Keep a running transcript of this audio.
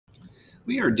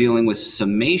We are dealing with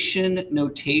summation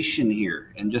notation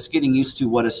here, and just getting used to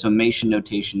what a summation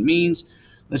notation means.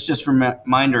 Let's just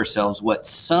remind ourselves what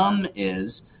sum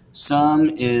is. Sum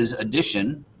is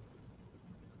addition.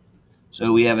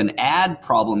 So we have an add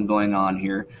problem going on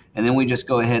here, and then we just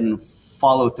go ahead and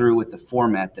follow through with the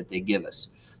format that they give us.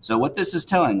 So what this is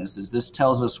telling us is this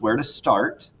tells us where to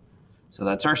start. So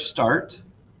that's our start.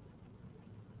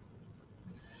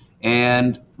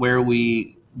 And where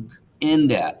we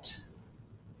end at.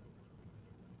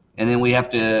 And then we have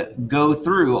to go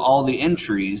through all the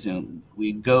entries, and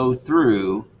we go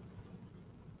through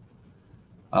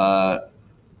THROUGH.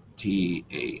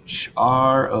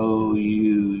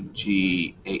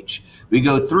 We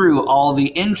go through all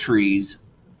the entries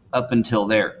up until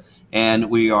there, and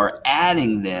we are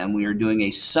adding them. We are doing a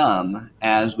sum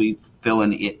as we fill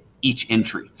in each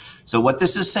entry. So what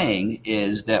this is saying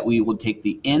is that we will take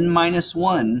the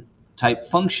n-1 type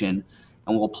function,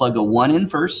 and we'll plug a 1 in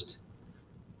first,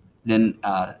 then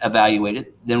evaluate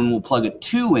it. Then we'll plug a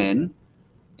 2 in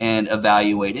and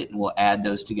evaluate it, and we'll add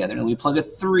those together. And we plug a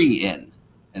 3 in,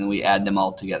 and we add them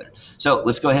all together. So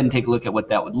let's go ahead and take a look at what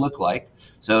that would look like.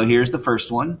 So here's the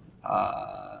first one.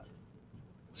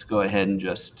 Let's go ahead and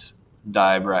just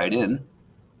dive right in.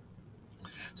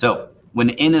 So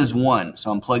when n is 1, so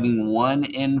I'm plugging 1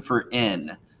 in for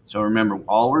n. So remember,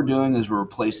 all we're doing is we're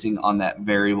replacing on that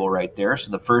variable right there. So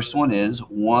the first one is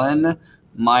 1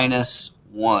 minus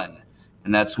 1,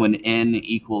 and that's when n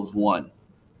equals 1.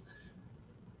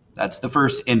 That's the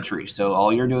first entry. So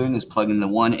all you're doing is plugging the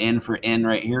 1 in for n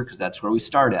right here, because that's where we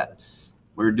start at.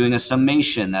 We're doing a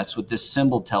summation. That's what this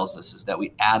symbol tells us, is that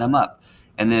we add them up.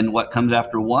 And then what comes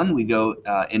after 1, we go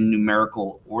in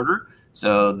numerical order.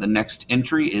 So the next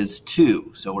entry is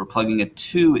 2. So we're plugging a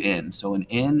 2 in. So when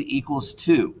n equals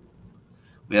 2,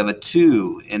 we have a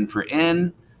 2 in for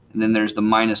n, and then there's the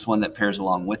minus 1 that pairs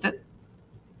along with it.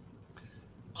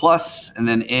 Plus, and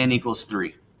then n equals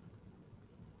 3.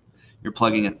 You're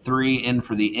plugging a 3 in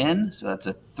for the n, so that's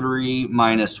a 3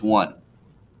 minus 1.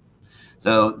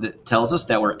 So that tells us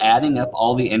that we're adding up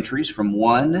all the entries from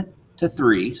 1 to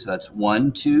 3, so that's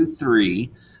 1, 2,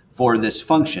 3, for this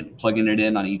function, plugging it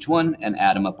in on each one and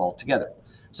add them up all together.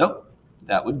 So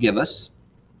that would give us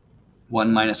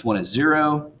 1 minus 1 is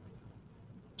 0,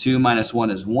 2 minus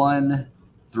 1 is 1,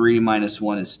 3 minus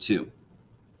 1 is 2.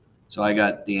 So I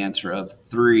got the answer of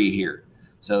 3 here.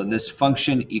 So this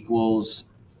function equals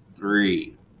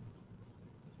 3.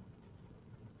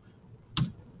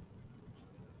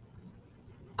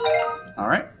 All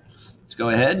right, let's go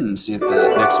ahead and see if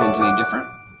the next one's any different.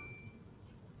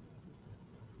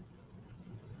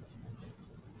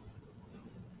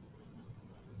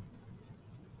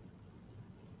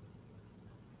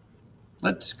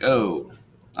 Let's go.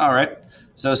 All right,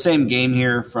 so same game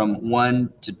here from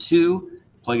 1 to 2,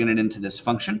 plugging it into this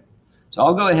function. So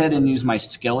I'll go ahead and use my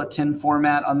skeleton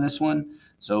format on this one.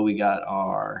 So we got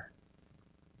our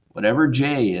whatever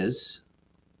j is,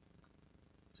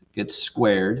 gets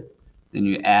squared, then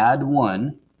you add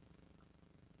 1,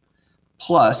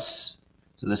 plus,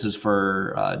 so this is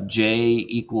for j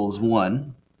equals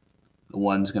 1. The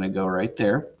 1's going to go right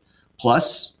there,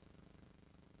 plus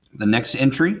the next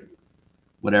entry,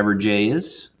 whatever j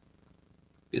is,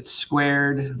 gets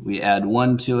squared, we add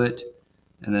 1 to it,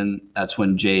 and then that's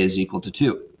when j is equal to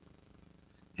 2.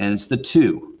 And it's the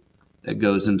 2 that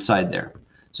goes inside there.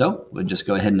 So we'll just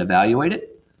go ahead and evaluate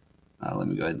it. Let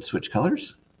me go ahead and switch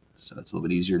colors so it's a little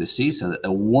bit easier to see. So that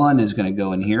a 1 is going to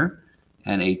go in here,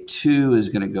 and a 2 is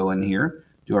going to go in here.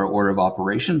 Do our order of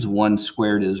operations. 1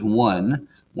 squared is 1.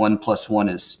 1 plus 1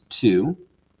 is 2.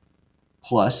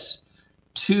 Plus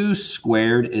 2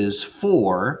 squared is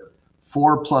 4.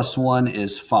 4 plus 1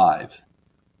 is 5.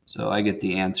 So I get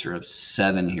the answer of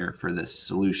 7 here for this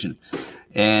solution.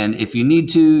 And if you need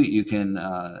to, you can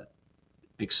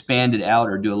expand it out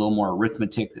or do a little more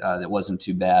arithmetic. That wasn't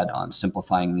too bad on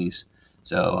simplifying these.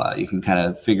 So you can kind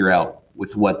of figure out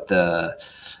with what the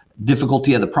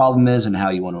difficulty of the problem is and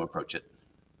how you want to approach it.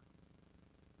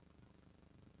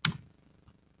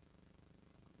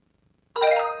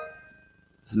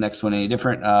 Is the next one any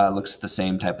different? Looks the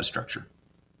same type of structure.